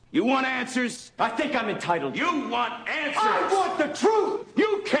You want answers? I think I'm entitled. You want answers? I want the truth!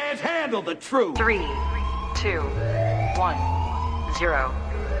 You can't handle the truth. 3, 2, 1, 0.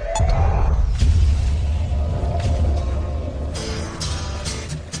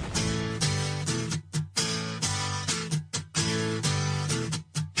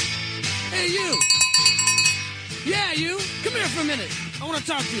 Hey, you! Yeah, you! Come here for a minute. I want to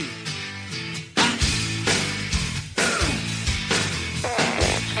talk to you.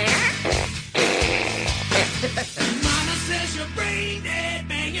 Mama says your brain dead,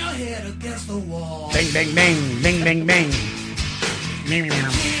 bang your head against the wall. Bang, bang, bang, bang, bang, bang.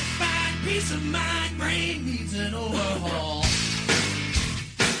 Can't find peace of mind, brain needs an overhaul.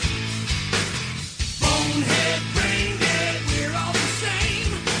 Bonehead, brain dead, we're all the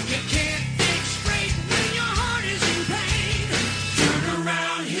same. You can't think straight when your heart is in pain. Turn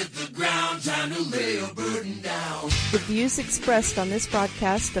around, hit the ground, time to lay your burden down. The views expressed on this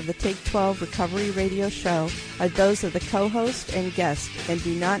broadcast of the Take 12 Recovery Radio Show are those of the co-host and guest and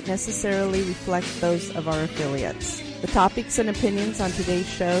do not necessarily reflect those of our affiliates. The topics and opinions on today's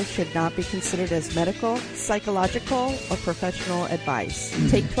show should not be considered as medical, psychological, or professional advice.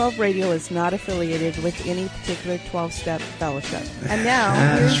 Take 12 Radio is not affiliated with any particular 12-step fellowship. And now,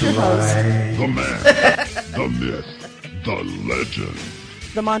 here's your host, The man, the myth, the legend.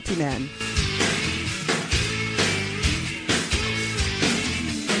 the Monty Man.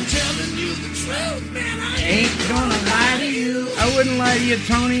 I'm telling you the truth, man, I Ain't gonna lie to you. I wouldn't lie to you,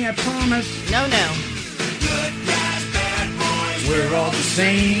 Tony, I promise. No. good guys, bad boys. We're all the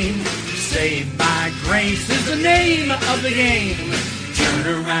same. Saved by grace is the name of the game. Turn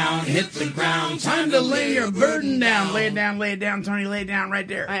around, hit the ground. Time to lay your burden down. Lay it down, Tony. Lay it down right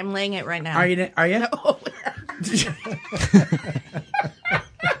there. I'm laying it right now. Are you? No.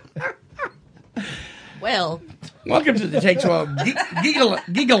 Well, Welcome to the Take 12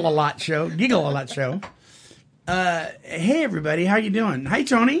 Giggle a Lot Show. Hey, everybody. How you doing? Hi,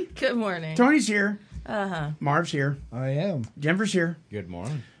 Tony. good morning. Tony's here. Marv's here. I am. Jennifer's here. Good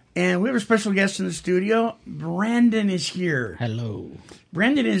morning. And we have a special guest in the studio. Brandon is here. Hello.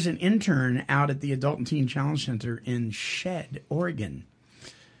 Brandon is an intern out at the Adult and Teen Challenge Center in Shed, Oregon.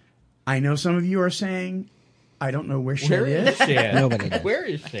 I know some of you are saying, I don't know where Shed is. Shed? Nobody knows. Where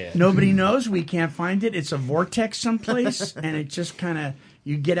is Shed? Nobody knows. We can't find it. It's a vortex someplace, and it just kind of,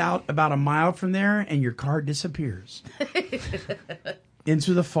 you get out about a mile from there, and your car disappears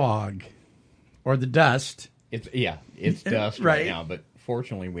into the fog or the dust. It's dust Right. right now, but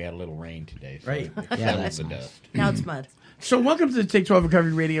fortunately we had a little rain today, so Right. it Yeah, settled that's the nice. dust. Now it's mud. So welcome to the Take 12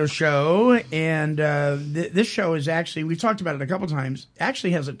 Recovery Radio Show, and this show is actually, we've talked about it a couple times,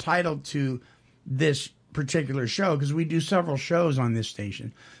 actually has a title to this particular show because we do several shows on this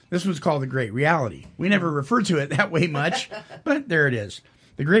station. This one's called The Great Reality. We never refer to it that way much, but there it is.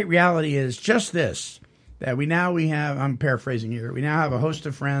 The Great Reality is just this, that we have, I'm paraphrasing here, we now have a host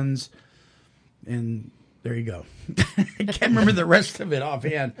of friends, and there you go. I can't remember the rest of it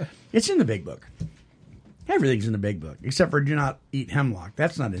offhand. It's in the big book. Everything's in the big book, except for do not eat hemlock.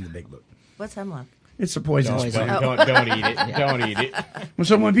 That's not in the big book. What's hemlock? It's a poisonous Don't, plant. don't eat it. Don't eat it.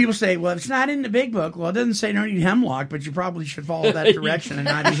 So when people say, well, it's not in the big book, well, it doesn't say don't eat hemlock, but you probably should follow that direction and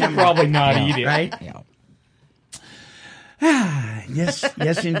not eat hemlock. Probably not eat it. Right? Yeah.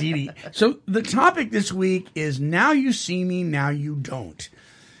 Yes, indeed. So the topic this week is Now You See Me, Now You Don't.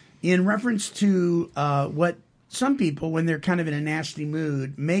 In reference to what some people, when they're kind of in a nasty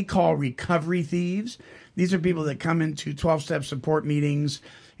mood, may call recovery thieves. These are people that come into 12-step support meetings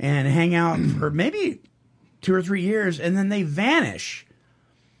and hang out for maybe 2 or 3 years, and then they vanish.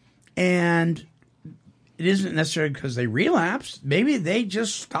 And it isn't necessarily because they relapsed. Maybe they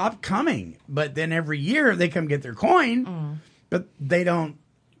just stopped coming. But then every year they come get their coin, but they don't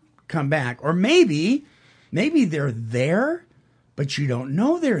come back. Or maybe they're there, but you don't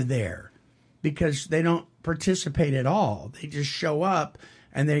know they're there because they don't participate at all. They just show up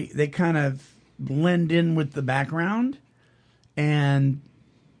and they kind of blend in with the background. And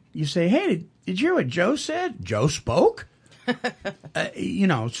you say, hey, did you hear what Joe said? Joe spoke? So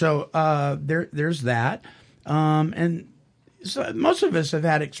there's that. And so most of us have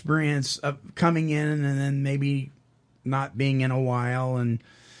had experience of coming in and then maybe not being in a while. And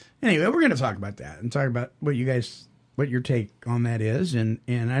anyway, we're going to talk about that and talk about what your take on that is. And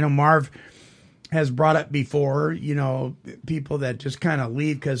I know Marv has brought up before, people that just kind of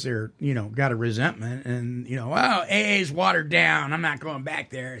leave because they're, got a resentment and, well, AA's watered down. I'm not going back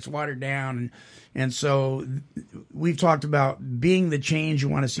there. It's watered down. And so we've talked about being the change you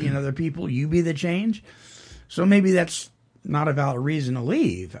want to see in other people. You be the change. So maybe that's not a valid reason to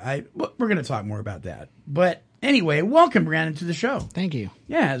leave. We're going to talk more about that. But Anyway, welcome, Brandon, to the show. Thank you.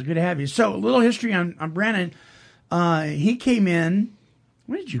 Yeah, it's good to have you. So, a little history on Brandon. He came in.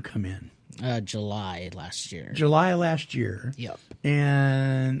 When did you come in? July last year. July last year. Yep.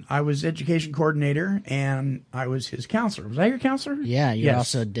 And I was education coordinator, and I was his counselor. Was I your counselor? Yeah, you Yes.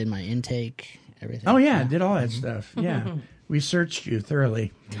 also did my intake, everything. Oh, yeah, I did all that stuff. Yeah. We searched you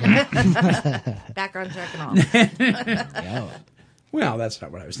thoroughly. Background check and all. Yeah. Well, that's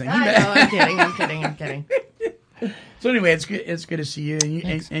not what I was thinking. I know, I'm kidding. So anyway, it's good to see you,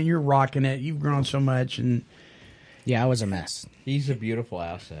 and you're rocking it. You've grown so much, and Yeah, I was a mess. He's a beautiful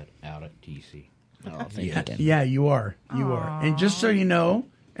asset out at TC. Oh, thank you, Ken. yeah, you are. You are. And just so you know,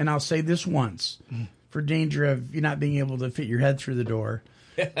 and I'll say this once, for danger of you not being able to fit your head through the door,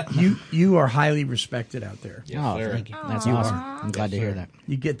 you are highly respected out there. Oh, sir. thank you. That's awesome. I'm glad to hear that.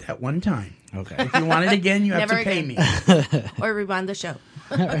 You get that one time. Okay. If you want it again, you have Never to pay again. me. Or rewind the show.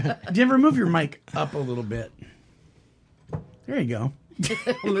 Denver, move your mic up a little bit. There you go.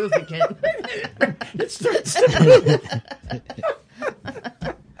 Move it, kid. It starts to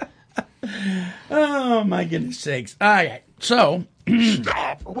move. Oh, my goodness sakes. All right. So,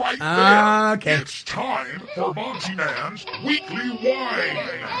 Stop right there. okay. It's time for Monty Man's Weekly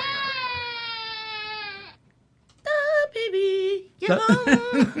Wine. Baby, you're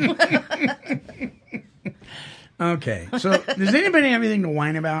home. Okay. So, does anybody have anything to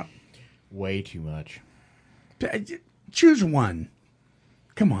whine about? Way too much. Choose one.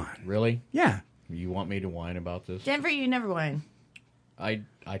 Come on. Really? Yeah. You want me to whine about this? Denver, you never whine. I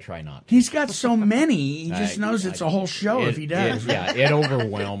try not. He's got so many. He just knows it's a whole show It- if he does. it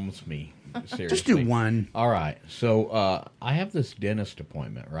overwhelms me. Seriously. Just do one. All right. So I have this dentist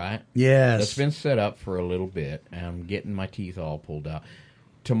appointment, right? Yes. That's been set up for a little bit, and I'm getting my teeth all pulled out.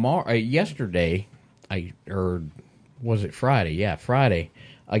 Yesterday, was it Friday? Yeah, Friday.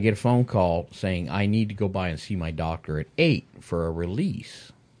 I get a phone call saying I need to go by and see my doctor at 8 for a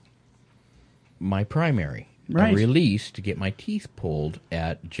release. My primary. Right. A release to get my teeth pulled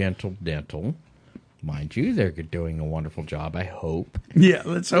at Gentle Dental. Mind you, they're doing a wonderful job, I hope. Yeah,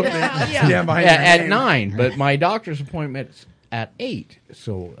 let's hope it. Yeah, behind your At name. 9, but my doctor's appointment's at 8.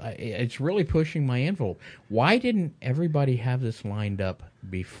 So it's really pushing my envelope. Why didn't everybody have this lined up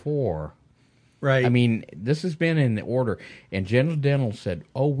before? Right. I mean, this has been in the order. And Gentle Dental said,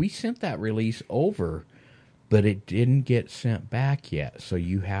 oh, we sent that release over, but it didn't get sent back yet. So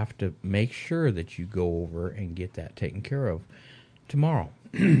you have to make sure that you go over and get that taken care of tomorrow.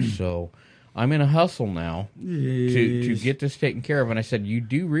 So I'm in a hustle now to get this taken care of. And I said, you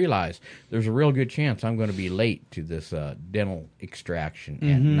do realize there's a real good chance I'm going to be late to this dental extraction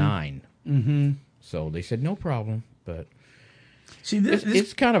at 9. Mm-hmm. So they said, no problem. But See,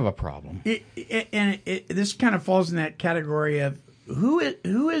 it's kind of a problem. This kind of falls in that category of who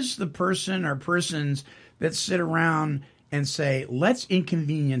is the person or persons that sit around and say, let's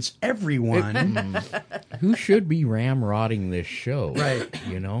inconvenience everyone. Who should be ramrodding this show? Right.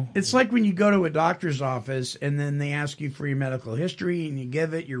 You know? It's like when you go to a doctor's office and then they ask you for your medical history and you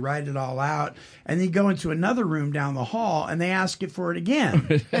give it, you write it all out, and then you go into another room down the hall and they ask it for it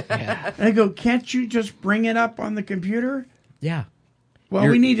again. And I go, can't you just bring it up on the computer? Yeah. Well,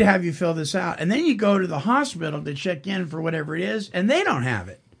 we need to have you fill this out. And then you go to the hospital to check in for whatever it is, and they don't have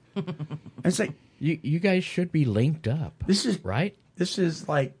it. It's like, You guys should be linked up. This is right. This is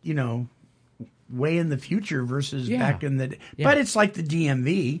like, way in the future versus Yeah. back in the. Yeah. But it's like the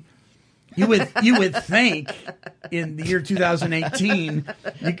DMV. You would think in the year 2018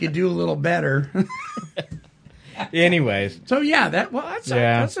 you could do a little better. Anyways. So yeah,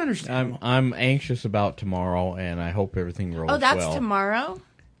 that's understandable. I'm anxious about tomorrow, and I hope everything rolls well. Oh, that's tomorrow?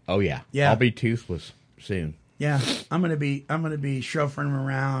 Oh yeah. Yeah. I'll be toothless soon. Yeah, I'm gonna be chauffeuring him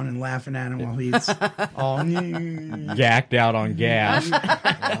around and laughing at him while he's all gacked out on gas.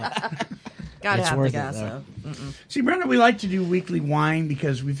 Gotta It's have the worth it, gas, though. though. See, Brenda, we like to do weekly wine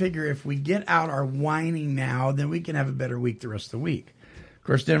because we figure if we get out our whining now, then we can have a better week the rest of the week. Of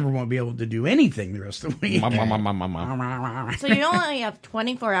course, Denver won't be able to do anything the rest of the week. So you only have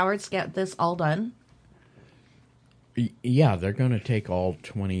 24 hours to get this all done? Yeah, they're going to take all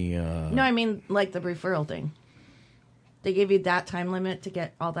 20... No, I mean like the referral thing. They gave you that time limit to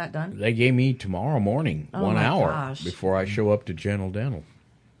get all that done? They gave me tomorrow morning, Oh 1 my hour gosh. before I show up to Gentle Dental.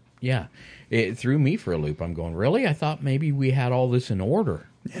 Yeah. It threw me for a loop. I'm going, really? I thought maybe we had all this in order.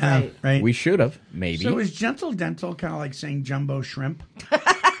 Yeah, right. We should have, maybe. So is Gentle Dental kind of like saying jumbo shrimp?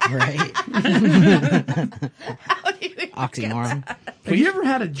 Right. Oxymoron. Have you ever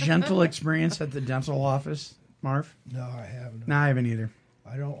had a gentle experience at the dental office, Marv? No, I haven't. No, I haven't either.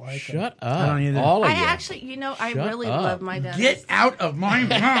 I don't like Shut them. up. I don't either. All of I you. actually, I Shut really up. love my dentist. Get out of my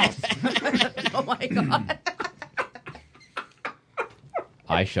mouth! Oh my God.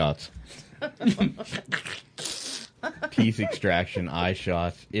 Eye shots. Teeth extraction, eye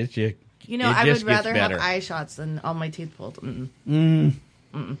shots. It's just You know, it I just would gets rather have better. eye shots than all my teeth pulled. Mm-mm.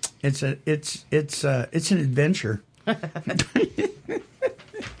 It's an adventure. All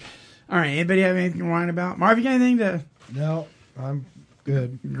right. Anybody have anything to whine about? Marv, you got anything to No, I'm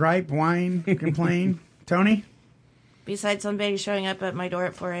good. gripe, whine, complain? Tony? Besides somebody showing up at my door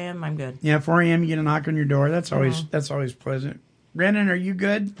at 4 a.m., I'm good. Yeah, 4 a.m. you get a knock on your door. That's always pleasant. Brandon, are you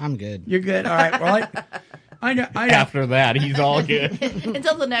good? I'm good. You're good. All right. Well, I know. After that, he's all good.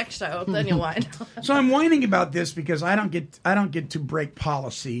 Until the next show, then you'll whine. So I'm whining about this because I don't get to break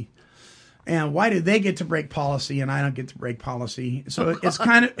policy. And why do they get to break policy and I don't get to break policy? So it's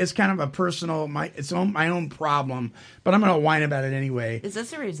kind of a personal my own problem. But I'm going to whine about it anyway. Is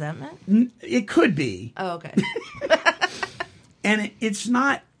this a resentment? It could be. Oh, okay. And it's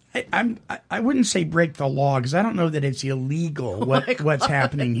not. I wouldn't say break the law because I don't know that it's illegal what's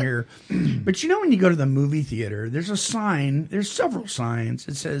happening here. But you know when you go to the movie theater, there's a sign. There's several signs.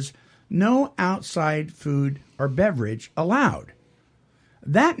 It says no outside food or beverage allowed.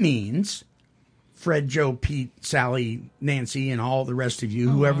 That means Fred, Joe, Pete, Sally, Nancy, and all the rest of you,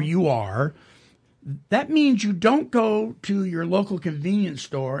 whoever you are. That means you don't go to your local convenience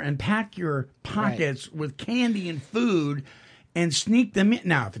store and pack your pockets with candy and food and sneak them in.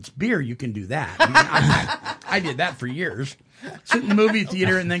 Now, if it's beer, you can do that. I mean, I did that for years. Sit in the movie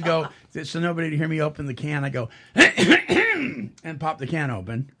theater and then go, so nobody to hear me open the can, I go, and pop the can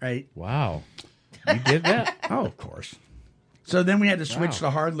open, right? Wow. You did that? Oh, of course. So then we had to switch to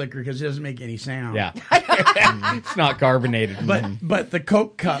hard liquor because it doesn't make any sound. Yeah. It's not carbonated. But the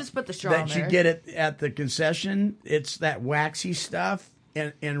Coke cup just put the straw in that you there. get at the concession, it's that waxy stuff,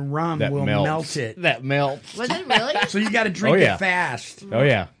 and rum that will melts. melt it. That melts. Was it really? So you got to drink it fast. Oh,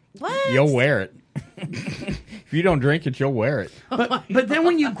 yeah. What? You'll wear it. If you don't drink it, you'll wear it. But then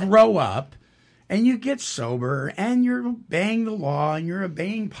when you grow up and you get sober and you're obeying the law and you're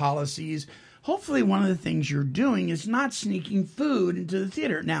obeying policies, hopefully one of the things you're doing is not sneaking food into the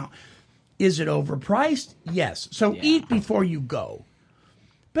theater. Now, is it overpriced? Yes. So eat before you go.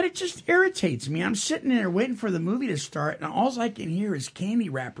 But it just irritates me. I'm sitting there waiting for the movie to start, and all I can hear is candy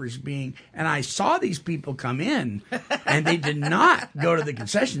wrappers being... And I saw these people come in, and they did not go to the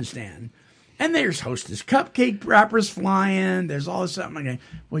concession stand. And there's Hostess cupcake wrappers flying. There's all this stuff. I'm like,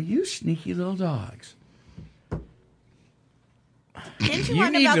 well, you sneaky little dogs. Didn't you You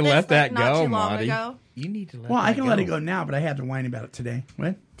whine need about to this let that not go, too long Monty. ago? You need to let Well, that I can let go. it go now, but I had to whine about it today.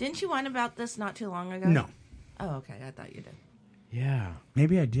 What? Didn't you whine about this not too long ago? No. Oh, okay. I thought you did. Yeah.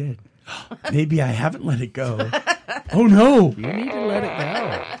 Maybe I did. Maybe I haven't let it go. Oh, no. You need to let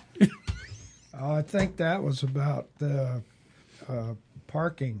it go. I think that was about the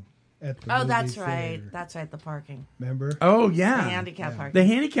parking at the Oh, movie that's theater. right. That's right. The parking. Remember? Oh, yeah. The handicap parking. The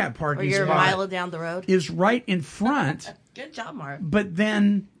handicap Or parking you're a spot mile down the road. is right in front, Good job, Mark. but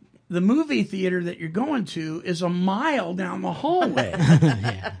then the movie theater that you're going to is a mile down the hallway.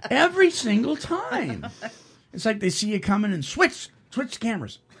 Every single time. It's like they see you coming and switch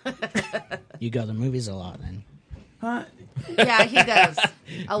cameras. You go to the movies a lot then. Yeah, he does.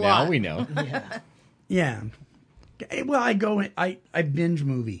 A lot. Now we know. Yeah. Well, I go in, I binge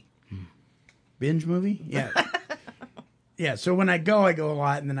movie. Binge movie? Yeah. Yeah, so when I go a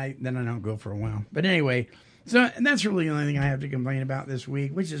lot, and then I don't go for a while. But anyway, and that's really the only thing I have to complain about this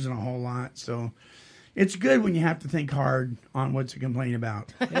week, which isn't a whole lot. So it's good when you have to think hard on what to complain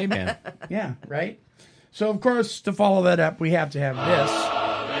about. Amen. Yeah, right? So, of course, to follow that up, we have to have this.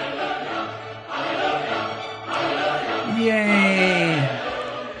 Yay!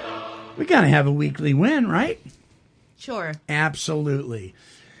 We got to have a weekly win, right? Sure. Absolutely.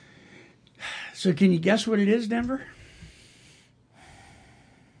 So can you guess what it is, Denver?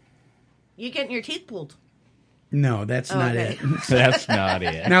 You getting your teeth pulled. No, that's not okay. it. That's not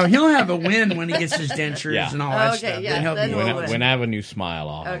it. Now, he'll have a win when he gets his dentures Yeah. and all that Okay, stuff. yeah, He'll then be- we'll When, win. when I have a new smile,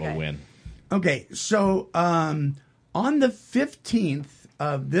 I'll have Okay. a win. Okay, so on the 15th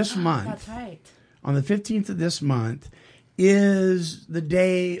of this month, That's right. on the 15th of this month is the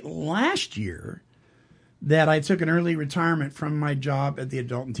day last year that I took an early retirement from my job at the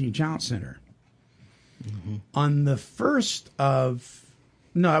Adult and Teen Challenge Center. On the 1st of,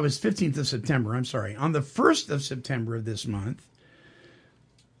 no, it was 15th of September, I'm sorry. On the 1st of September of this month,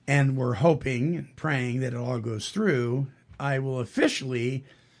 and we're hoping and praying that it all goes through, I will officially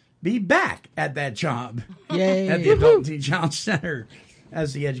be back at that job Yay. at the Adult and Teen Challenge Center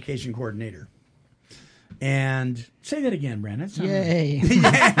as the education coordinator. And say that again, Brandon. That sounded- Yay.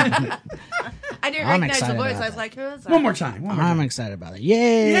 I didn't I'm recognize the excited voice. about I was that. like, who is that? One more time. One more I'm time. excited about it.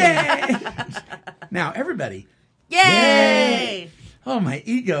 Yay. Yay! Now, everybody, Yay! Oh, my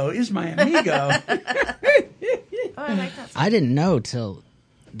ego is my amigo. Oh, I like that. I didn't know till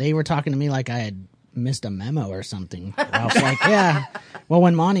they were talking to me like I had missed a memo or something. I was like, yeah. Well,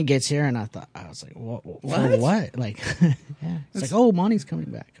 when Monty gets here, and I was like, what? For what? Like, yeah. It's like, oh, Monty's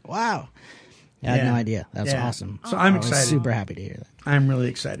coming back. Wow. I had no idea. That's awesome. So I'm I was excited. super happy to hear that. I'm really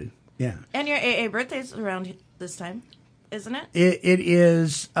excited. Yeah. And your AA birthday's around this time, isn't it? It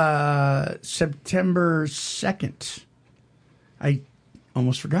is September 2nd. I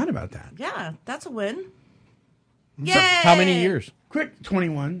almost forgot about that. Yeah, that's a win. Yay! So, how many years? Quick,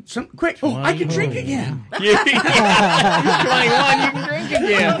 21. Quick. Oh, I can drink again. You're 21. You can drink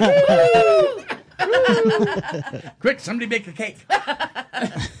again. Quick, somebody bake a cake.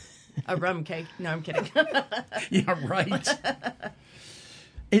 A rum cake. No, I'm kidding. Yeah, right.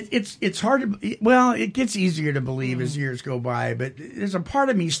 It's hard to, well, it gets easier to believe as years go by, but there's a part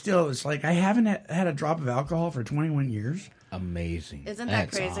of me still, it's like I haven't had a drop of alcohol for 21 years. Amazing. Isn't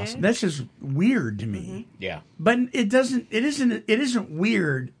that crazy? Awesome. That's just weird to me. Yeah. But it isn't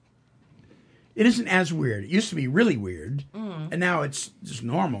weird. It isn't as weird. It used to be really weird, and now it's just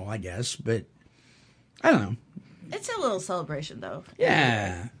normal, I guess, but I don't know. It's a little celebration, though.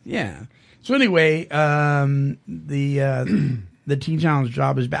 Yeah. So anyway, the Teen Challenge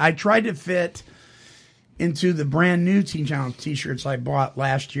job is back. I tried to fit into the brand new Teen Challenge T-shirts I bought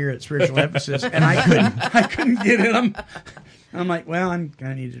last year at Spiritual Emphasis, and I couldn't get in them. I'm like, well, I'm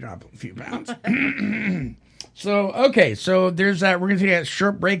gonna need to drop a few pounds. So there's that. We're gonna take a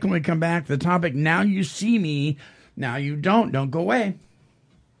short break. When we come back, the topic: now you see me, now you don't. Don't go away.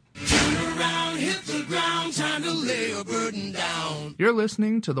 Turn around, hit the ground, time to lay a burden down. You're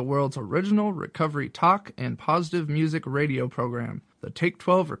listening to the world's original recovery talk and positive music radio program, the Take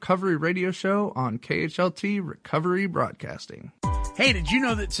 12 Recovery Radio Show on KHLT Recovery Broadcasting. Hey, did you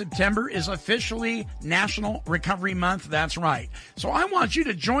know that September is officially National Recovery Month? That's right. So I want you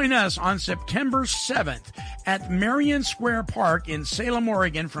to join us on September 7th at Marion Square Park in Salem,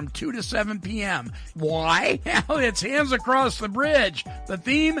 Oregon from 2 to 7 p.m. Why? Well, it's Hands Across the Bridge. The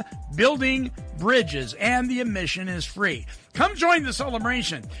theme, building bridges, and the admission is free. Come join the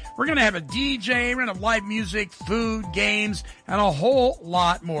celebration. We're going to have a DJ, we're going to have live music, food, games, and a whole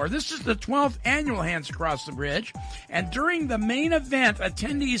lot more. This is the 12th annual Hands Across the Bridge, and during the main event,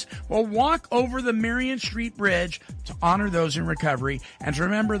 attendees will walk over the Marion Street Bridge to honor those in recovery and to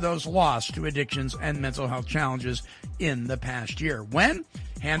remember those lost to addictions and mental health challenges in the past year. When?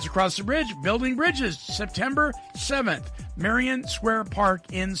 Hands Across the Bridge, Building Bridges, September 7th, Marion Square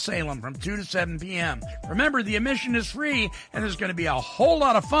Park in Salem from 2 to 7 p.m. Remember, the admission is free, and there's going to be a whole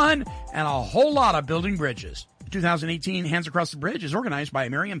lot of fun and a whole lot of building bridges. 2018 Hands Across the Bridge is organized by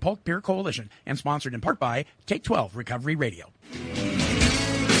Marion Polk Peer Coalition and sponsored in part by Take 12 Recovery Radio.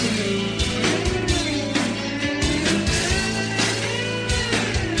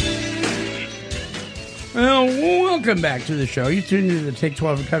 Well, welcome back to the show. You tuned into the Take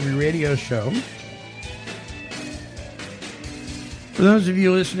 12 Recovery Radio Show. For those of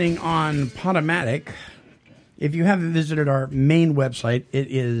you listening on Podomatic, if you haven't visited our main website,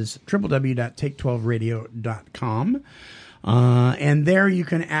 it is www.take12radio.com. And there you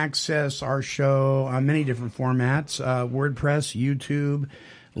can access our show on many different formats, WordPress, YouTube,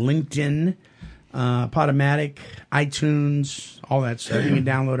 LinkedIn, Podomatic, iTunes, all that stuff. You can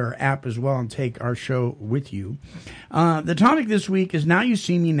download our app as well and take our show with you. The topic this week is Now You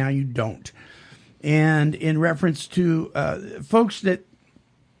See Me, Now You Don't. And in reference to folks that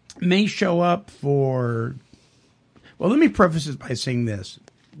may show up for... Well, let me preface this by saying this.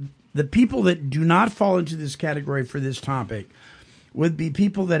 The people that do not fall into this category for this topic would be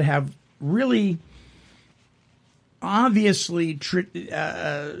people that have really obviously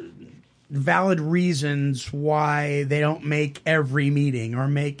valid reasons why they don't make every meeting or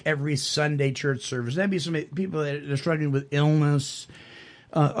make every Sunday church service. That'd be some people that are struggling with illness.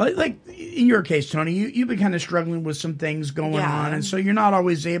 Like in your case, Tony, you've been kind of struggling with some things going on, and so you're not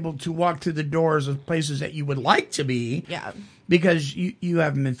always able to walk through the doors of places that you would like to be because you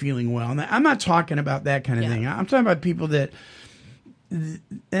haven't been feeling well. And I'm not talking about that kind of thing. I'm talking about people that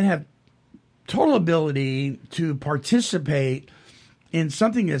have total ability to participate in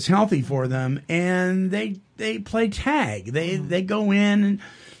something that's healthy for them, and they play tag. They go in and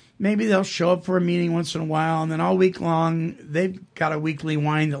maybe they'll show up for a meeting once in a while, and then all week long they've got a weekly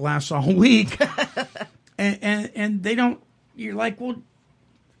wine that lasts all week, and they don't. You're like, well,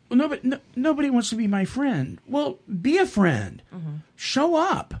 nobody wants to be my friend. Well, be a friend. Mm-hmm. Show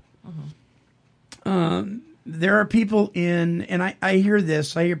up. Mm-hmm. There are people and I hear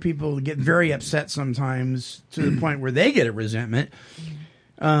this. I hear people get very upset sometimes to the point where they get a resentment.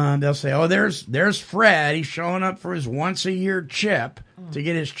 They'll say, "Oh, there's Fred. He's showing up for his once-a-year chip to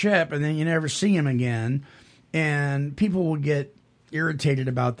get his chip, and then you never see him again." And people will get irritated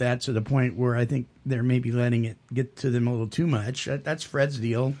about that to the point where I think they're maybe letting it get to them a little too much. That's Fred's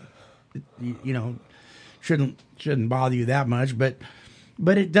deal. Shouldn't bother you that much, but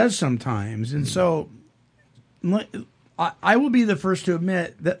it does sometimes. And so I will be the first to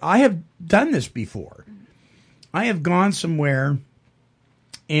admit that I have done this before. I have gone somewhere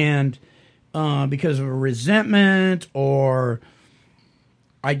and because of a resentment, or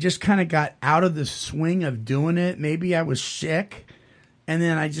I just kind of got out of the swing of doing it. Maybe I was sick and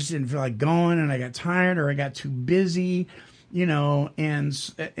then I just didn't feel like going, and I got tired, or I got too busy, and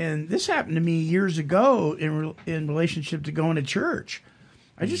this happened to me years ago in relationship to going to church.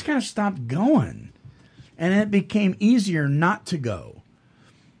 I just kind of stopped going, and it became easier not to go,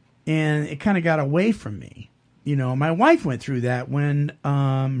 and it kind of got away from me. My wife went through that when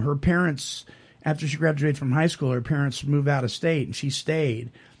her parents, after she graduated from high school, her parents moved out of state, and she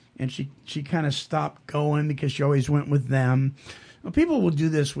stayed, and she kind of stopped going because she always went with them. Well, people will do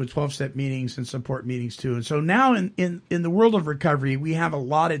this with 12-step meetings and support meetings too. And so now in the world of recovery, we have a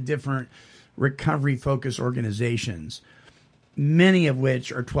lot of different recovery-focused organizations, many of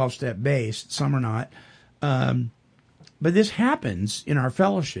which are 12-step based. Some are not. But this happens in our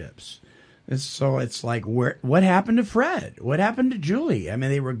fellowships. So it's like, what happened to Fred? What happened to Julie? I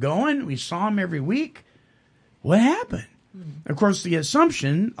mean, they were going. We saw them every week. What happened? Of course, the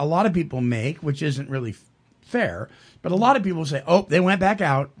assumption a lot of people make, which isn't really fair, but a lot of people say, "Oh, they went back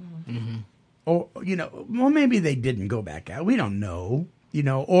out." Mm-hmm. Or, well, maybe they didn't go back out. We don't know,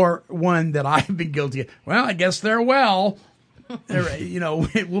 or one that I've been guilty of. Well, I guess they're well.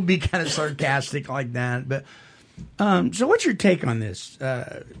 It will be kind of sarcastic like that. But so what's your take on this?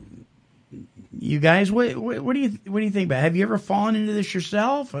 You guys, what do you think about it? Have you ever fallen into this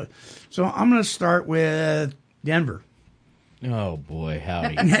yourself? So I'm going to start with Denver. Oh boy,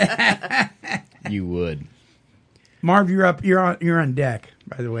 howdy! You would. Marv, you're up. You're on deck.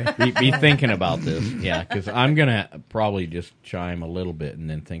 By the way, be thinking about this, yeah, because I'm gonna probably just chime a little bit and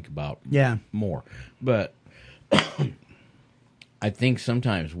then think about more. But I think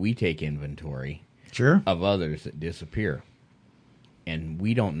sometimes we take inventory of others that disappear, and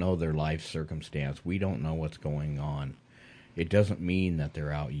we don't know their life circumstance. We don't know what's going on. It doesn't mean that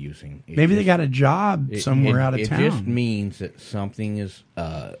they're out using. Maybe they got a job somewhere out of town. It just means that something is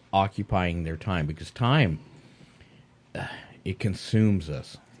occupying their time, because time, it consumes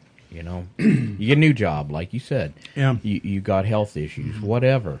us. You get a new job, like you said. Yeah. You got health issues,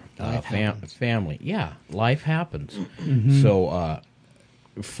 whatever. Family. Yeah, life happens. Mm-hmm. So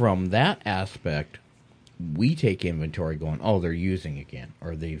from that aspect, we take inventory going, oh, they're using again,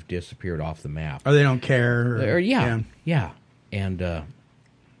 or they've disappeared off the map. Or they don't care. Yeah. And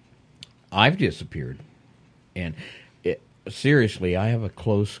I've disappeared. And seriously, I have a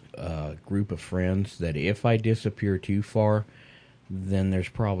close group of friends that if I disappear too far, then there's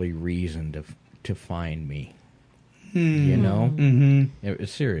probably reason to find me. Mm-hmm.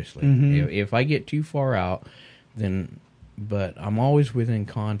 Seriously. Mm-hmm. If I get too far out, then, but I'm always within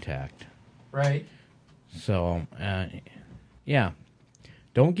contact. Right. So,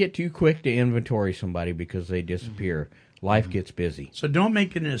 don't get too quick to inventory somebody because they disappear. Life gets busy. So don't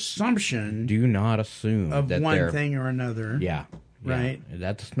make an assumption. Do not assume of that one thing or another. Yeah. Right.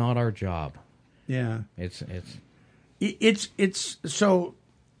 That's not our job. Yeah. It's so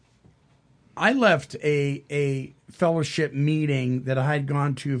I left a fellowship meeting that I had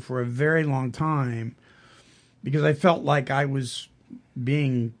gone to for a very long time because I felt like I was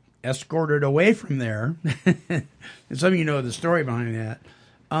being escorted away from there. And some of you know the story behind that.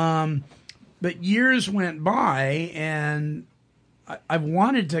 But years went by, and I've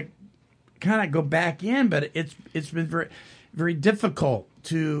wanted to kind of go back in, but it's been very, very difficult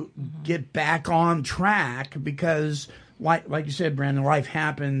to get back on track because, like you said, Brandon, life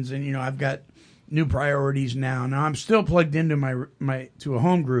happens, and I've got new priorities now. Now I'm still plugged into my to a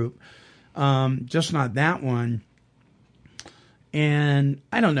home group, just not that one. And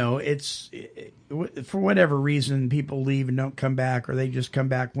I don't know, for whatever reason, people leave and don't come back, or they just come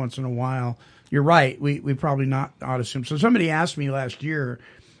back once in a while. You're right. We probably not ought to assume. So somebody asked me last year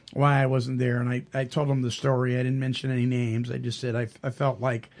why I wasn't there, and I told them the story. I didn't mention any names. I just said I felt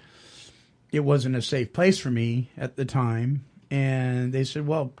like it wasn't a safe place for me at the time. And they said,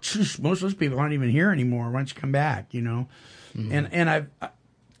 well, most of those people aren't even here anymore. Why don't you come back, Mm-hmm. And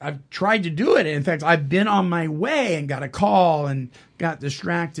I've tried to do it. In fact, I've been on my way and got a call and got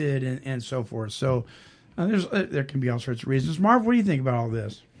distracted and so forth. So there can be all sorts of reasons. Marv, what do you think about all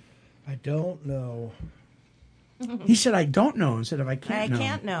this? I don't know. He said, I don't know instead of I can't know. I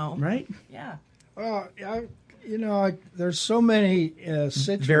can't know. Right? Yeah. There's so many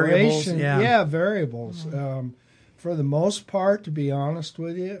situations. Variables, yeah. Variables. For the most part, to be honest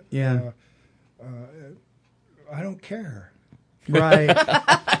with you, I don't care. Right.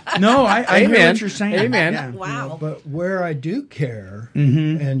 No, I hear what you're saying. Amen. Yeah. Wow. But where I do care,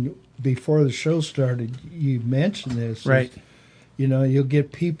 and before the show started, you mentioned this. Right. You'll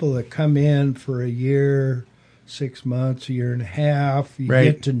get people that come in for a year, 6 months, a year and a half. You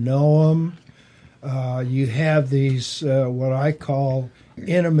get to know them. You have these, what I call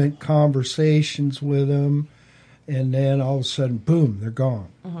intimate conversations with them. And then all of a sudden, boom, they're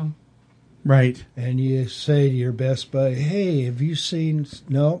gone. Right. And you say to your best buddy, hey, have you seen...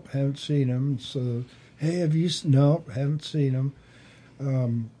 Nope, haven't seen them. So, hey, have you... Nope, haven't seen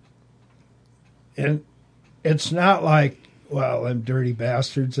them. And it's not like, well, them dirty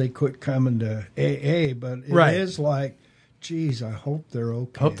bastards, they quit coming to AA, but it is like, geez, I hope they're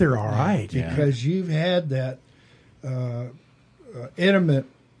okay. Hope they're all right. Because you've had that intimate...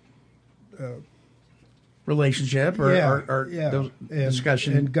 relationship or those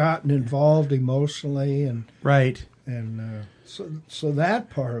discussion. And gotten involved emotionally. And so that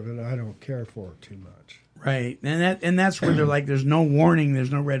part of it I don't care for too much. Right. And that's where they're like, there's no warning,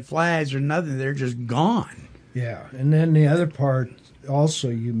 there's no red flags or nothing. They're just gone. Yeah. And then the other part also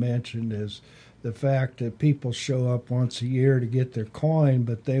you mentioned is the fact that people show up once a year to get their coin,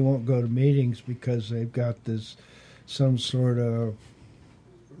 but they won't go to meetings because they've got some sort of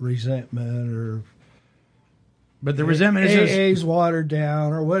resentment or... But the resentment is AA's watered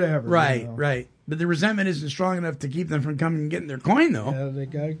down or whatever. Right, right. But the resentment isn't strong enough to keep them from coming and getting their coin, though. Yeah, they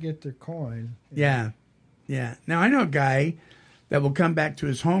got to get their coin. Yeah. Now, I know a guy that will come back to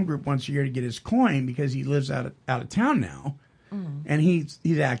his home group once a year to get his coin because he lives out of town now. And he's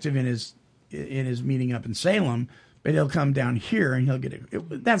active in his meeting up in Salem, but he'll come down here and he'll get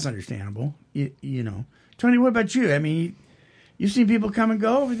it. That's understandable, you know. Tony, what about you? I mean, you've seen people come and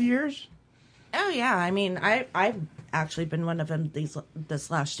go over the years? Oh yeah, I mean, I've actually been one of them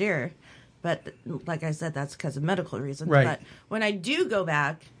this last year, but like I said, that's because of medical reasons. Right. But when I do go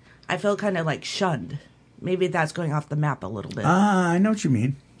back, I feel kind of like shunned. Maybe that's going off the map a little bit. I know what you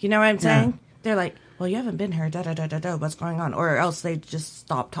mean. You know what I'm saying? They're like, well, you haven't been here, da-da-da-da-da, what's going on? Or else they just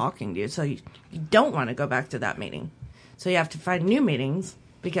stop talking to you, so you don't want to go back to that meeting. So you have to find new meetings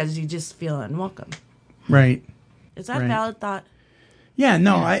because you just feel unwelcome. Right. Is that a valid thought? Yeah,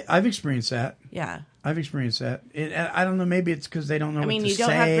 no, I've experienced that. Yeah. I've experienced that. I don't know, maybe it's because they don't know what to say. I mean, you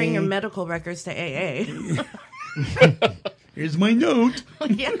don't have to bring your medical records to AA. Here's my note.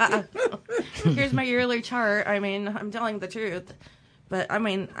 Yeah. Here's my yearly chart. I mean, I'm telling the truth. But, I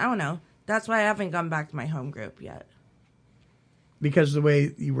mean, I don't know. That's why I haven't gone back to my home group yet. Because of the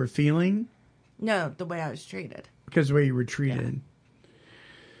way you were feeling? No, the way I was treated. Because of the way you were treated.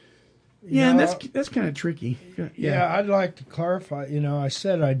 Yeah, and that's kind of tricky. Yeah, I'd like to clarify. You know, I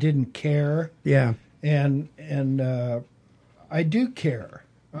said I didn't care. Yeah. And I do care.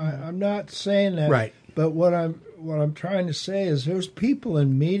 I'm not saying that. Right. But what I'm trying to say is there's people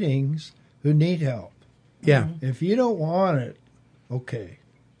in meetings who need help. Yeah. If you don't want it, okay.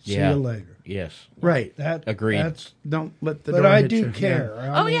 See you later. Yes. Right. Agreed. Don't let the but door I hit do you. care.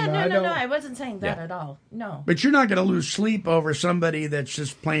 Yeah. Oh, yeah, no. I wasn't saying that at all. No. But you're not going to lose sleep over somebody that's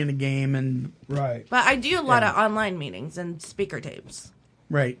just playing a game and... Right. But I do a lot of online meetings and speaker tapes.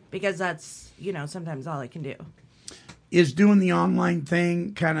 Right. Because that's, sometimes all I can do. Is doing the online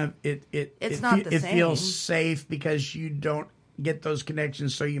thing kind of... It's not the same. It feels safe because you don't get those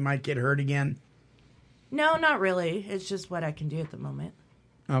connections, so you might get hurt again? No, not really. It's just what I can do at the moment.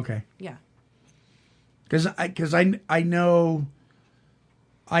 Okay. Yeah. Because I know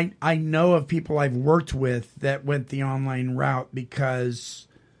of people I've worked with that went the online route because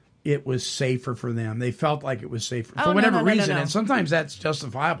it was safer for them. They felt like it was safer for whatever reason, and sometimes that's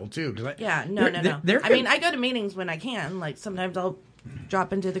justifiable too. No. I mean, I go to meetings when I can. Like sometimes I'll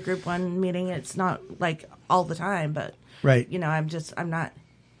drop into the group one meeting. It's not like all the time, but right. I'm not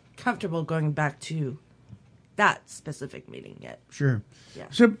comfortable going back to that specific meeting yet. Sure. Yeah.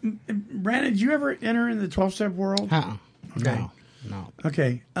 So, Brandon, did you ever enter in the 12-step world? Okay. No.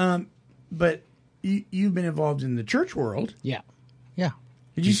 Okay. But you've been involved in the church world. Yeah.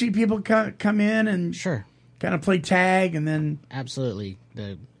 Did you see people come in and kind of play tag and then... Absolutely.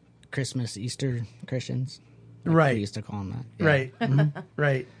 The Christmas, Easter Christians. Right. We used to call them that. Yeah. Right. Mm-hmm.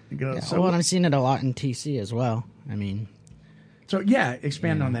 Right. Well, I'm seeing it a lot in TC as well. I mean... So,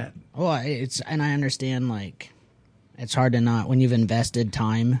 expand on that. Well, and I understand, like, it's hard to not, when you've invested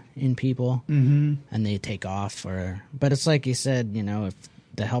time in people and they take off, but it's like you said, if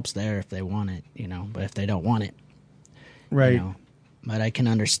the help's there if they want it, but if they don't want it, Right. You know? But I can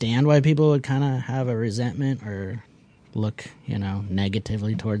understand why people would kind of have a resentment or look,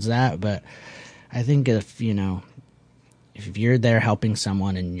 negatively towards that. But I think if you're there helping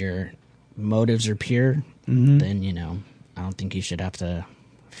someone and your motives are pure, then, I don't think you should have to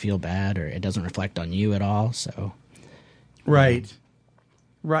feel bad or it doesn't reflect on you at all. So, right.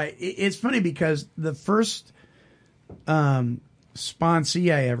 Right. It's funny because the first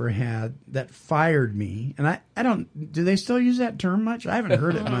sponsee I ever had that fired me, and I don't, do they still use that term much? I haven't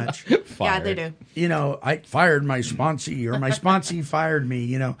heard it much. Yeah, they do. I fired my sponsee, or my sponsee fired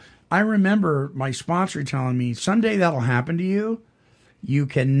me. I remember my sponsor telling me, someday that'll happen to you. You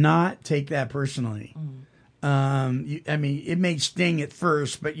cannot take that personally. It may sting at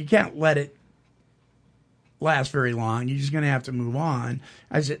first, but you can't let it last very long. You're just going to have to move on.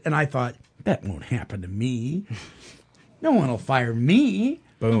 I thought, that won't happen to me. No one will fire me.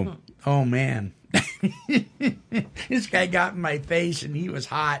 Boom. Oh, man. This guy got in my face, and he was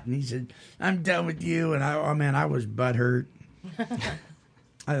hot, and he said, I'm done with you. And I was butthurt.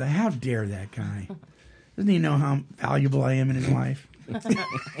 How dare that guy? Doesn't he know how valuable I am in his life?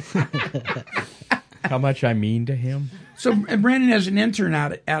 How much I mean to him. So Brandon, as an intern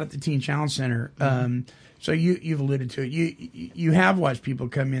out at the Teen Challenge Center, so you've alluded to it. You have watched people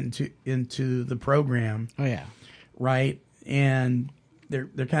come into the program. Oh yeah, right. And they're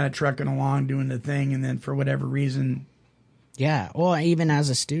kind of trucking along doing the thing, and then for whatever reason, yeah. Well, even as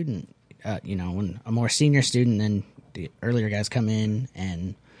a student, when a more senior student, then the earlier guys come in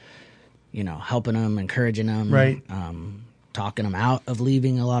and helping them, encouraging them, right. Talking them out of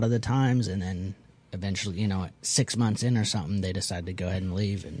leaving a lot of the times, and then eventually, 6 months in or something, they decide to go ahead and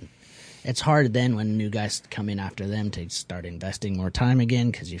leave. And it's hard then when new guys come in after them to start investing more time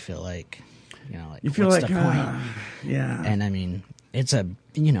again, because you feel like, you feel what's like, the point? Yeah. And I mean, it's how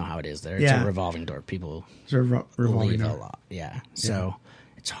it is there. It's a revolving door. People leave a lot. Yeah. So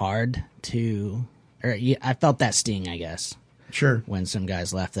it's hard to, I felt that sting, I guess. Sure. When some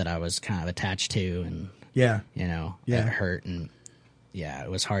guys left that I was kind of attached to, and it hurt, and it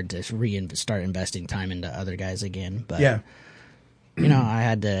was hard to start investing time into other guys again. But I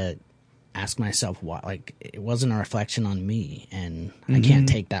had to ask myself why. Like, it wasn't a reflection on me, and I can't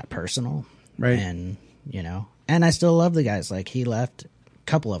take that personal. Right. And and I still love the guys. Like, he left, a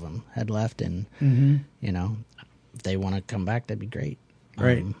couple of them had left, and if they want to come back, that'd be great.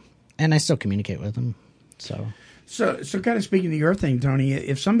 Right. And I still communicate with them. So kind of speaking to your thing, Tony,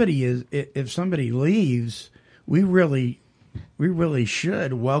 if somebody leaves, we really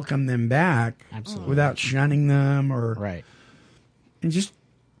should welcome them back. Absolutely. Without shunning them right. And just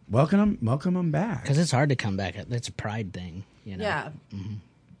welcome them back. Because it's hard to come back. It's a pride thing, Yeah. Mm-hmm.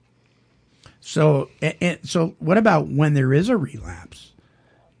 So what about when there is a relapse?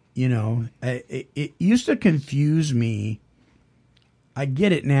 It used to confuse me. I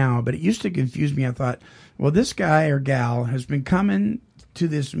get it now, but it used to confuse me. I thought, well, this guy or gal has been coming to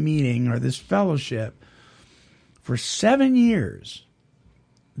this meeting or this fellowship for 7 years.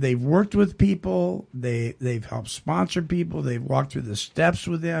 They've worked with people. They've helped sponsor people. They've walked through the steps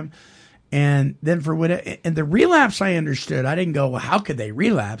with them. And then and the relapse I understood. I didn't go, well, how could they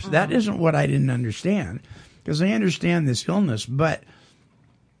relapse? That isn't what I didn't understand, because I understand this illness. But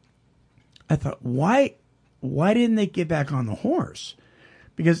I thought, why didn't they get back on the horse?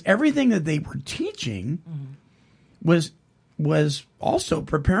 Because everything that they were teaching was also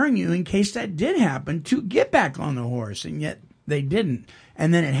preparing you in case that did happen to get back on the horse, and yet they didn't.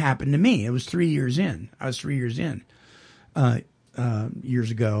 And then it happened to me. It was 3 years in. I was 3 years in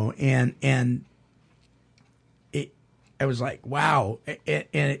years ago, and I was like, wow.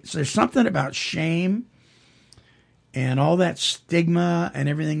 There's something about shame and all that stigma and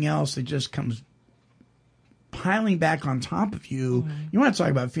everything else that just comes piling back on top of you. You want to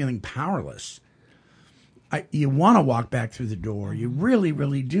talk about feeling powerless. You want to walk back through the door. You really,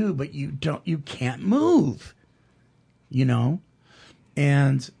 really do, but you can't move,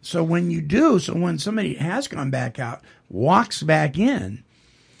 And so when you do, when somebody has gone back out, walks back in,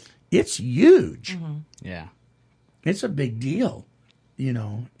 it's huge. Yeah. It's a big deal,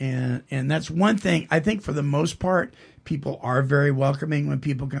 and that's one thing. I think for the most part, people are very welcoming when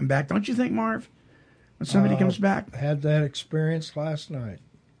people come back. Don't you think, Marv? When somebody comes back? Had that experience last night.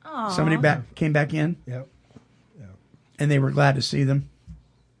 Aww. Somebody came back in? Yep. And they were glad to see them?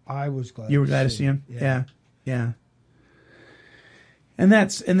 I was glad. You were glad to see them? Yeah. And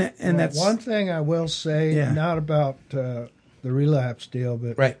that's one thing I will say, not about the relapse deal,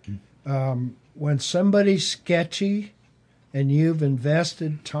 but right. When somebody's sketchy and you've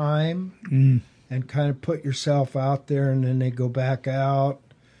invested time and kind of put yourself out there, and then they go back out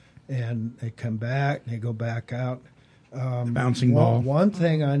and they come back and they go back out, bouncing ball. One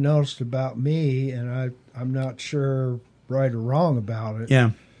thing I noticed about me, and I'm not sure right or wrong about it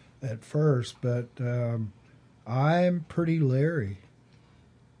Yeah. at first, but I'm pretty leery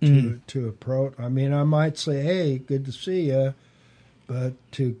to approach. I mean, I might say, hey, good to see you, but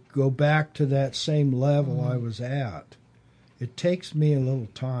to go back to that same level I was at, it takes me a little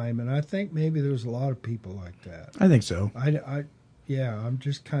time, and I think maybe there's a lot of people like that. I think so. I'm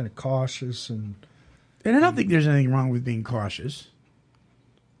just kind of cautious and I don't think there's anything wrong with being cautious.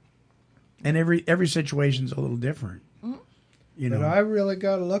 And every situation's a little different. You know, but I really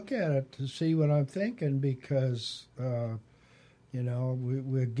got to look at it to see what I'm thinking because, we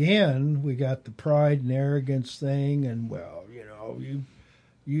got the pride and arrogance thing, and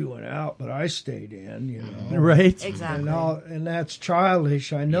you went out, but I stayed in, Right? Exactly. And that's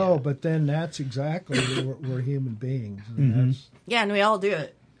childish, I know, but then that's exactly we're human beings. And Yeah, and we all do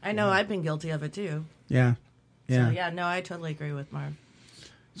it. I know I've been guilty of it too. Yeah. Yeah. So, yeah, no, I totally agree with Marv.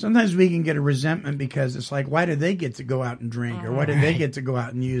 Sometimes we can get a resentment because it's like, why do they get to go out and drink, or why do they get to go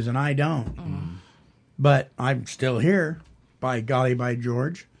out and use and I don't? But I'm still here, by golly, by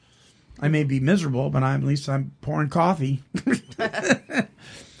George. I may be miserable, but at least I'm pouring coffee.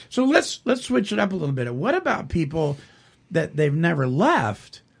 So let's switch it up a little bit. What about people that they've never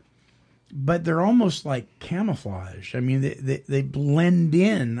left, but they're almost like camouflage? I mean, they blend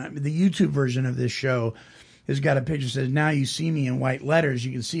in. I mean, the YouTube version of this show has got a picture that says, now you see me in white letters.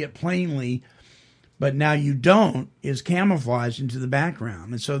 You can see it plainly, but now you don't is camouflaged into the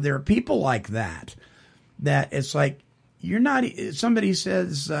background. And so there are people like that it's like, you're not, somebody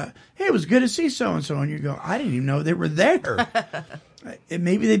says, hey, it was good to see so-and-so. And you go, I didn't even know they were there.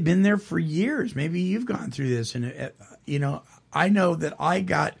 Maybe they've been there for years. Maybe you've gone through this. And, I know that I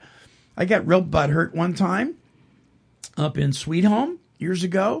got real butthurt one time up in Sweet Home years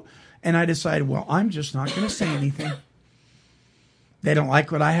ago. And I decided, well, I'm just not going to say anything. They don't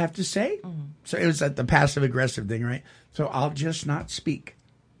like what I have to say. So it was at the passive-aggressive thing, right? So I'll just not speak.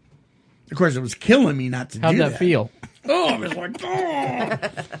 Of course, it was killing me not to do that. How'd that feel? Oh, I was like,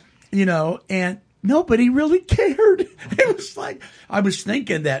 oh. And nobody really cared. It was like, I was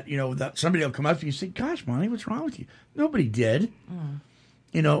thinking that, that somebody will come up to you and say, gosh, Monty, what's wrong with you? Nobody did.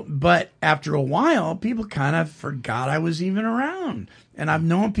 But after a while, people kind of forgot I was even around. And I've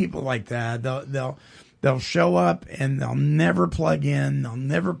known people like that. They'll show up and they'll never plug in. They'll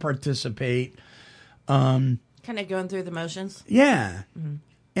never participate. Kind of going through the motions. Yeah.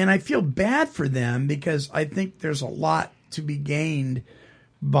 And I feel bad for them because I think there's a lot to be gained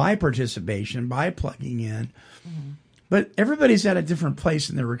by participation, by plugging in. But everybody's at a different place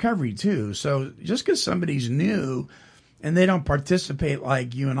in their recovery too. So just because somebody's new and they don't participate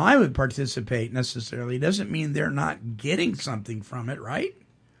like you and I would participate necessarily doesn't mean they're not getting something from it, right?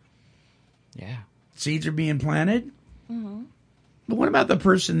 Yeah. Seeds are being planted. But what about the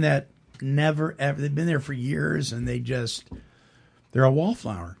person that never, ever, they've been there for years and they're a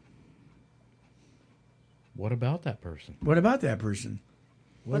wallflower? What about that person? What about that person?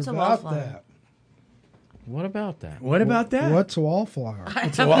 What's a about wallflower? that? What about that? What about that? What's a wallflower? I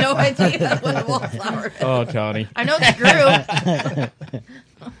have no idea what a wallflower is. Oh, Tony. I know the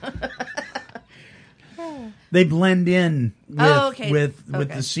group. They blend in with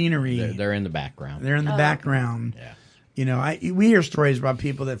Okay. the scenery. They're in the background. They're in the background. Yeah. We hear stories about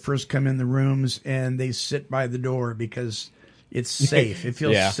people that first come in the rooms and they sit by the door because it's safe. It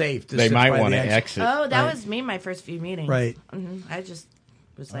feels safe to They sit might by want the to exit. Oh, that was me my first few meetings. Right. I just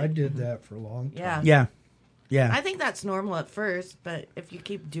was like, I did that for a long time. Yeah. Yeah. I think that's normal at first, but if you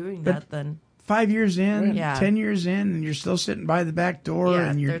keep doing that, then 5 years in, Yeah. 10 years in, and you're still sitting by the back door, Yeah,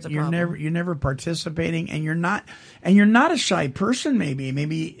 and there's a you're problem. never participating, and you're not a shy person.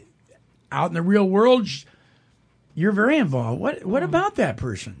 Maybe out in the real world, you're very involved. What about that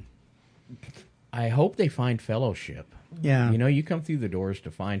person? I hope they find fellowship. Yeah. You come through the doors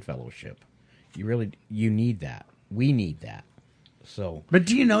to find fellowship. You need that. We need that. So, But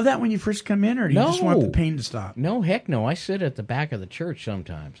do you know that when you first come in, or do you just want the pain to stop? No, heck no. I sit at the back of the church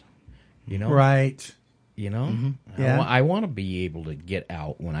sometimes. Right. Yeah. I want to be able to get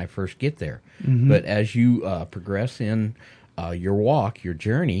out when I first get there. But as you progress in your walk, your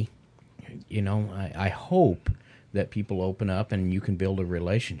journey, I hope that people open up and you can build a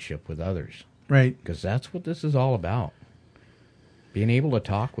relationship with others. Right. Because that's what this is all about. Being able to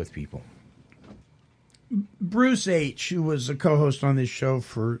talk with people. Bruce H., who was a co-host on this show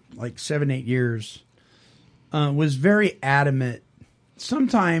for like 7-8 years, was very adamant.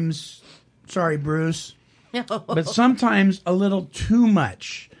 Sometimes, sorry, Bruce, but sometimes a little too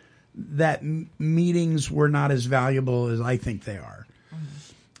much that meetings were not as valuable as I think they are.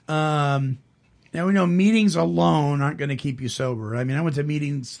 Now, we know meetings alone aren't going to keep you sober. I mean, I went to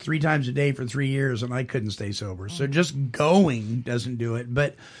meetings 3 times a day for 3 years, and I couldn't stay sober. So just going doesn't do it.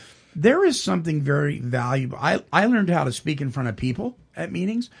 But there is something very valuable. I learned how to speak in front of people at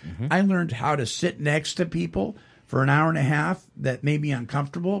meetings. I learned how to sit next to people for an hour and a half that may be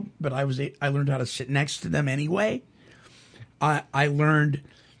uncomfortable, but I learned how to sit next to them anyway. I learned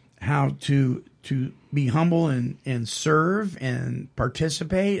how to be humble and serve and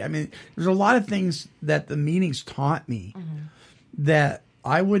participate. I mean, there's a lot of things that the meetings taught me that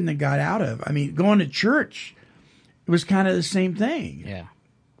I wouldn't have got out of. I mean, going to church, it was kind of the same thing. Yeah.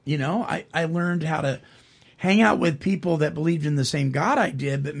 You know, I learned how to hang out with people that believed in the same God I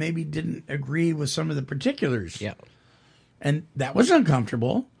did, but maybe didn't agree with some of the particulars. Yeah. And that was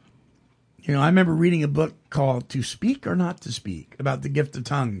uncomfortable. You know, I remember reading a book called To Speak or Not to Speak about the gift of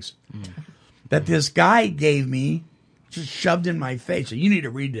tongues that this guy gave me, just shoved in my face. So you need to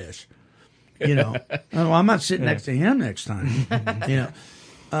read this. You know, well, I'm not sitting next to him next time. You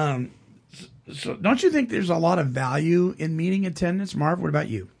know, so don't you think there's a lot of value in meeting attendance, Marv? What about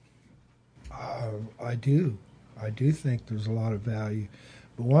you? I do. I do think there's a lot of value.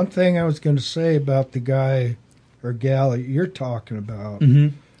 But one thing I was going to say about the guy or gal you're talking about,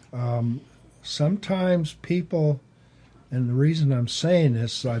 sometimes people, and the reason I'm saying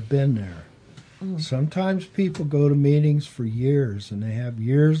this, I've been there. Sometimes people go to meetings for years and they have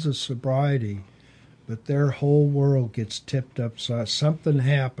years of sobriety, but their whole world gets tipped upside. Something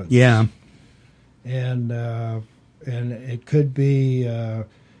happens. Yeah. And it could be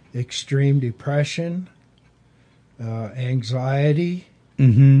extreme depression, anxiety,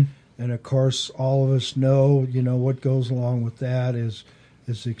 and of course, all of us know, you know, what goes along with that is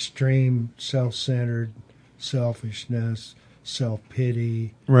extreme self-centered selfishness,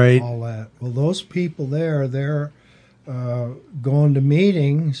 self-pity, right? All that. Well, those people they're going to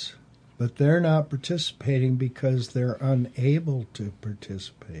meetings, but they're not participating because they're unable to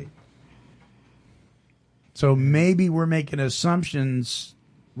participate. So maybe we're making assumptions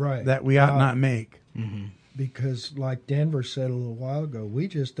that we ought not make. Because like Denver said a little while ago, we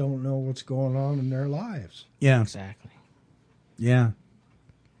just don't know what's going on in their lives. Yeah. Exactly. Yeah.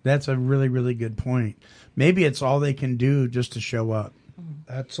 That's a really, really good point. Maybe it's all they can do just to show up.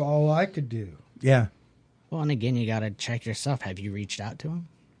 That's all I could do. Yeah. Well, and again, you got to check yourself. Have you reached out to them?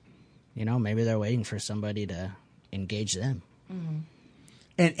 You know, maybe they're waiting for somebody to engage them.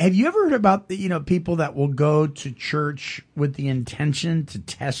 And have you ever heard about the, you know, people that will go to church with the intention to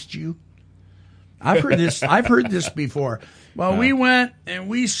test you? I've heard this. I've heard this before. Well, we went and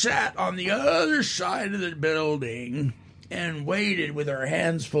we sat on the other side of the building and waited with our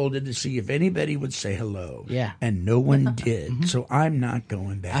hands folded to see if anybody would say hello. Yeah. And no one did. So I'm not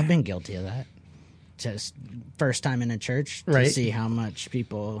going back. I've been guilty of that. Just first time in a church to see how much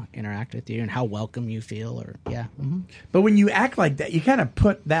people interact with you and how welcome you feel. Or But when you act like that, you kind of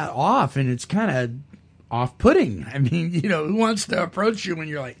put that off, and it's kind of off-putting. I mean, you know, who wants to approach you when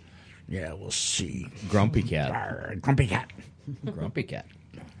you're like, yeah, we'll see. Grumpy cat. Arr, grumpy cat. Grumpy cat.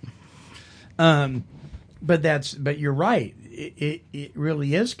 But you're right. It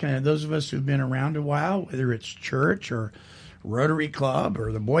really is kind of those of us who've been around a while, whether it's church or Rotary Club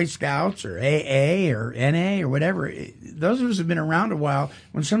or the Boy Scouts or AA or NA or whatever. Those of us who've been around a while,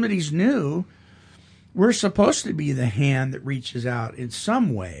 when somebody's new, we're supposed to be the hand that reaches out in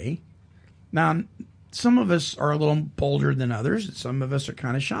some way. Now, some of us are a little bolder than others, and some of us are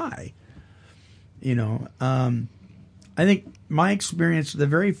kind of shy. You know, I think my experience, the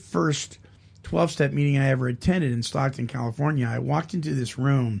very first 12-step meeting I ever attended in Stockton, California, I walked into this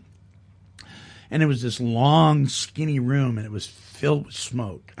room, and it was this long, skinny room, and it was filled with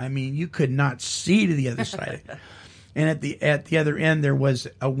smoke. I mean, you could not see to the other side. And at the other end, there was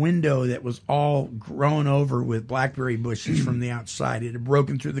a window that was all grown over with blackberry bushes from the outside. It had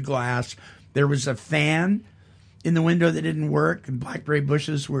broken through the glass. There was a fan in the window that didn't work, and blackberry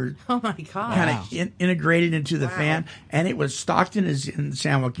bushes were kind of integrated into the fan. And it was Stockton is in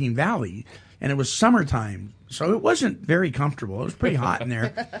San Joaquin Valley, and it was summertime, so it wasn't very comfortable. It was pretty hot in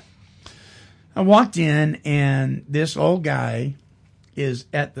there. I walked in, and this old guy is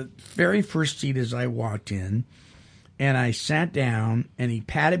at the very first seat as I walked in, and I sat down, and he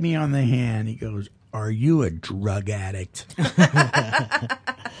patted me on the hand. He goes, "Are you a drug addict?"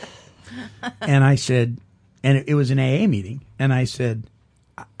 And I said, and it was an AA meeting, and I said,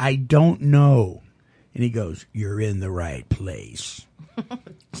 "I don't know." And he goes, "You're in the right place."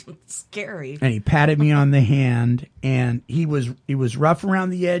 Scary. And he patted me on the hand, and he was rough around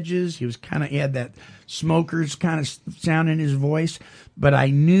the edges. He had that smoker's kind of sound in his voice, but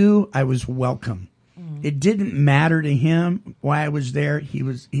I knew I was welcome. It didn't matter to him why I was there.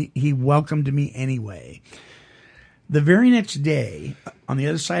 He welcomed me anyway. The very next day, on the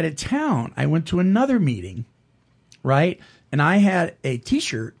other side of town, I went to another meeting, right? And I had a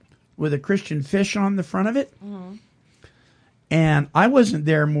T-shirt with a Christian fish on the front of it. Mm-hmm. And I wasn't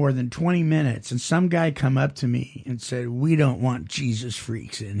there more than 20 minutes, and some guy come up to me and said, "We don't want Jesus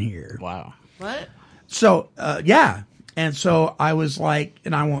freaks in here." Wow. What? So, yeah. And so I was like,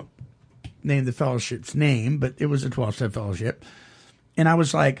 and I won't name the fellowship's name, but it was a 12-step fellowship. And I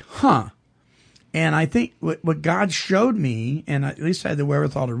was like, huh. And I think what God showed me, and at least I had the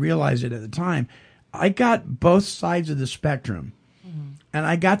wherewithal to realize it at the time, I got both sides of the spectrum. Mm-hmm. And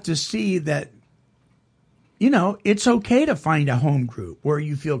I got to see that, you know, it's okay to find a home group where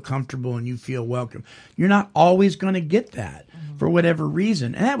you feel comfortable and you feel welcome. You're not always going to get that for whatever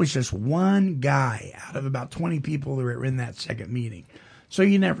reason. And that was just one guy out of about 20 people who were in that second meeting. So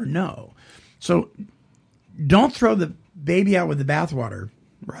you never know. So don't throw the baby out with the bathwater,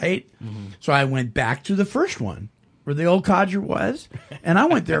 right? Mm-hmm. So I went back to the first one where the old codger was, and I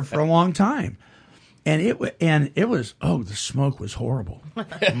went there for a long time. And it was the smoke was horrible.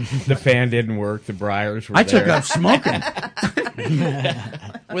 The fan didn't work. The briars were I there. took up smoking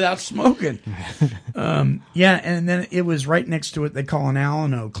without smoking. Yeah, and then it was right next to it. They call an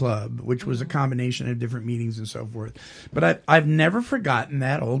Alano Club, which was a combination of different meetings and so forth. But I've never forgotten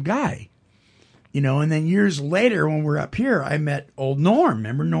that old guy. You know, and then years later when we're up here, I met old Norm.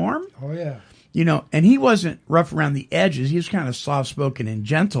 Remember Norm? Oh, yeah. You know, and he wasn't rough around the edges. He was kind of soft-spoken and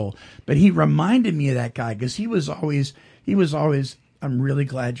gentle, but he reminded me of that guy because he was always, I'm really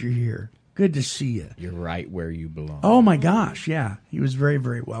glad you're here. Good to see you. You're right where you belong. Oh my gosh, yeah. He was very,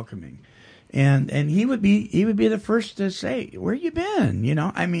 very welcoming. And he would be the first to say, "Where you been?" You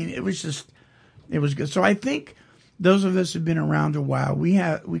know, I mean, it was good. So I think those of us who've been around a while, we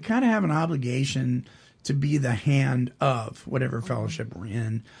kind of have an obligation to be the hand of whatever fellowship we're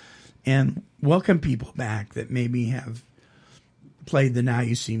in. And welcome people back that maybe have played the "now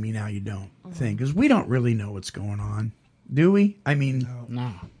you see me, now you don't" thing. Because we don't really know what's going on. Do we? I mean,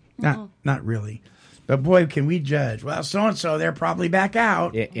 no. Not really. But boy, can we judge. Well, so-and-so, they're probably back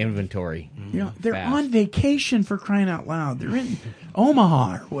out. Yeah, inventory. You know, they're Fast. on vacation, for crying out loud. They're in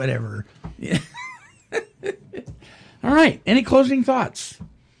Omaha or whatever. Yeah. All right. Any closing thoughts?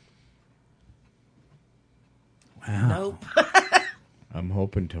 Wow. Nope. I'm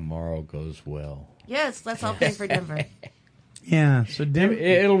hoping tomorrow goes well. Yes, let's all pray for Denver. Yeah, so Denver,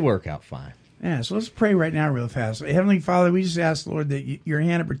 It'll work out fine. Yeah, so let's pray right now real fast. Heavenly Father, we just ask, Lord, that your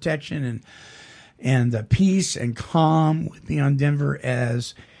hand of protection and peace and calm would be on Denver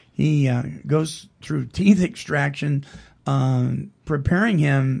as he goes through teeth extraction, preparing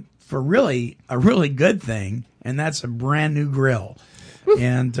him for a really good thing, and that's a brand new grill.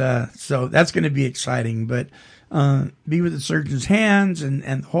 And so that's going to be exciting. But be with the surgeon's hands and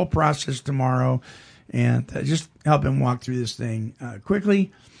the whole process tomorrow, and just help him walk through this thing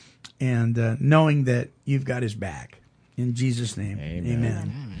quickly, and knowing that you've got his back. In Jesus' name,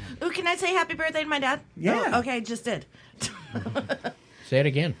 amen. Ooh, can I say happy birthday to my dad? Yeah. Oh, okay, just did. Say it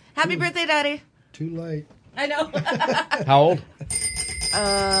again. Happy birthday, Daddy. Too late. I know. How old?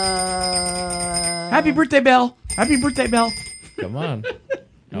 Happy birthday, Belle. Happy birthday, Belle. Come on.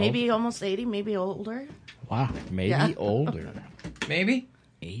 Maybe almost 80, maybe older. Wow. Maybe older. Maybe.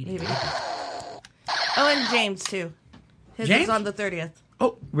 80. Maybe. Oh, and James, too. His James? is on the 30th.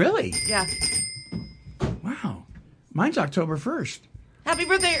 Oh, really? Yeah. Wow. Mine's October 1st. Happy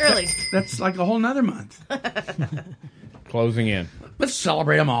birthday early. That's like a whole nother month. Closing in. Let's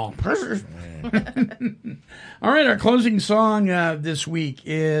celebrate them all. All right, our closing song this week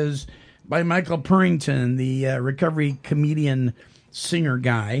is by Michael Purrington, the recovery comedian singer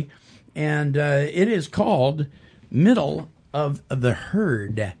guy. And it is called Middle of the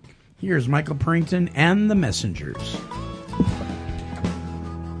Herd. Here's Michael Purrington and the Messengers.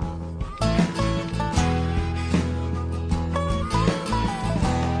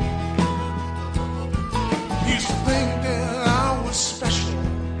 Used to think that I was special,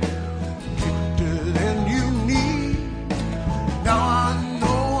 gifted and unique. Now I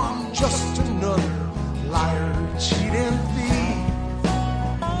know I'm just another liar, cheat, and thief.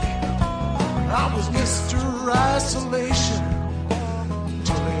 I was Mr. Isolation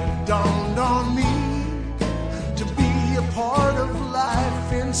till it dawned on me to be a part of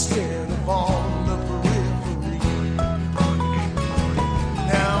life instead of on the periphery.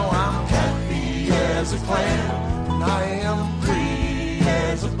 Now I'm happy as a clam, and I am free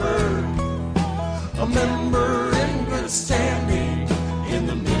as a bird, a member in good standing in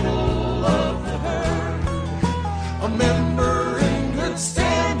the middle of the herd, a member in good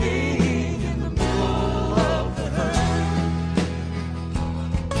standing in the middle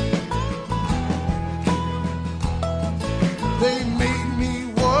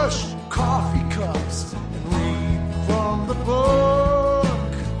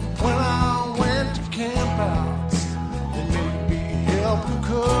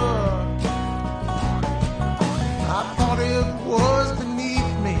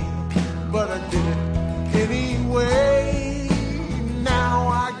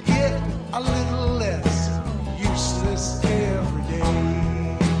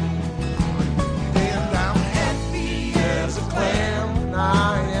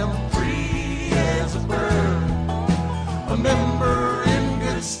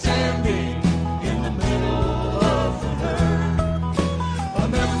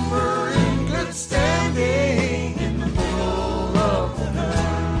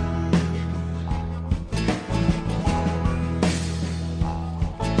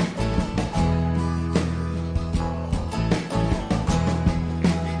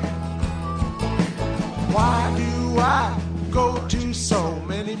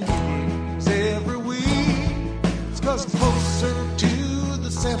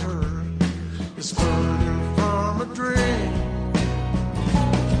is further from a dream.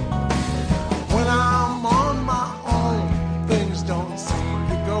 When I'm on my own, things don't seem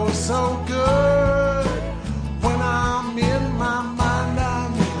to go so good. When I'm in my mind,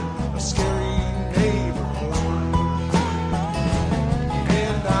 I'm in a scary neighborhood.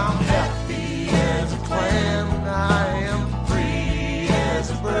 And I'm happy as a clam, and I am free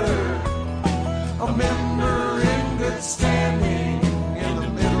as a bird. A member in good standing in the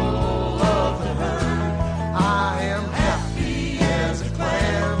middle of the herd. I am happy as a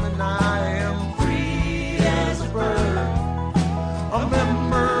clam, and I am free as a bird. A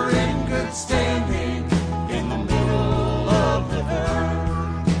member in good standing in the middle of the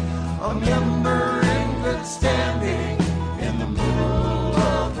herd. A member in good standing in the middle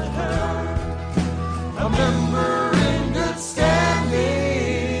of the herd. A member in good standing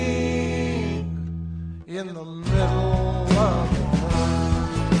in the middle of the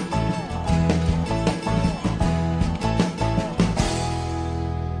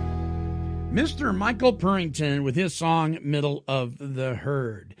Mr. Michael Purrington with his song Middle of the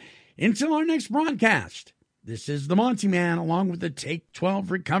Herd. Until our next broadcast, this is the Monty Man along with the Take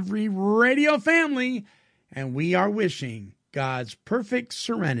 12 Recovery Radio family, and we are wishing God's perfect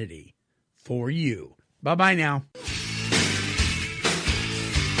serenity for you. Bye-bye now. good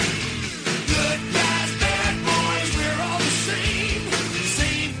guys, bad boys, we're all the same.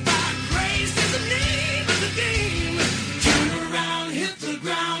 Saved by grace is the name of the game. Turn around, hit the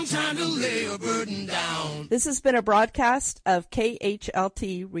ground, time to lay a burden down. This has been a broadcast of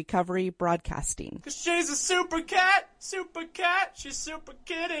KHLT Recovery Broadcasting. Cause she's a super cat, she's super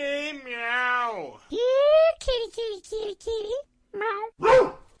kitty, meow. Yeah, kitty, kitty, kitty, kitty. Meow.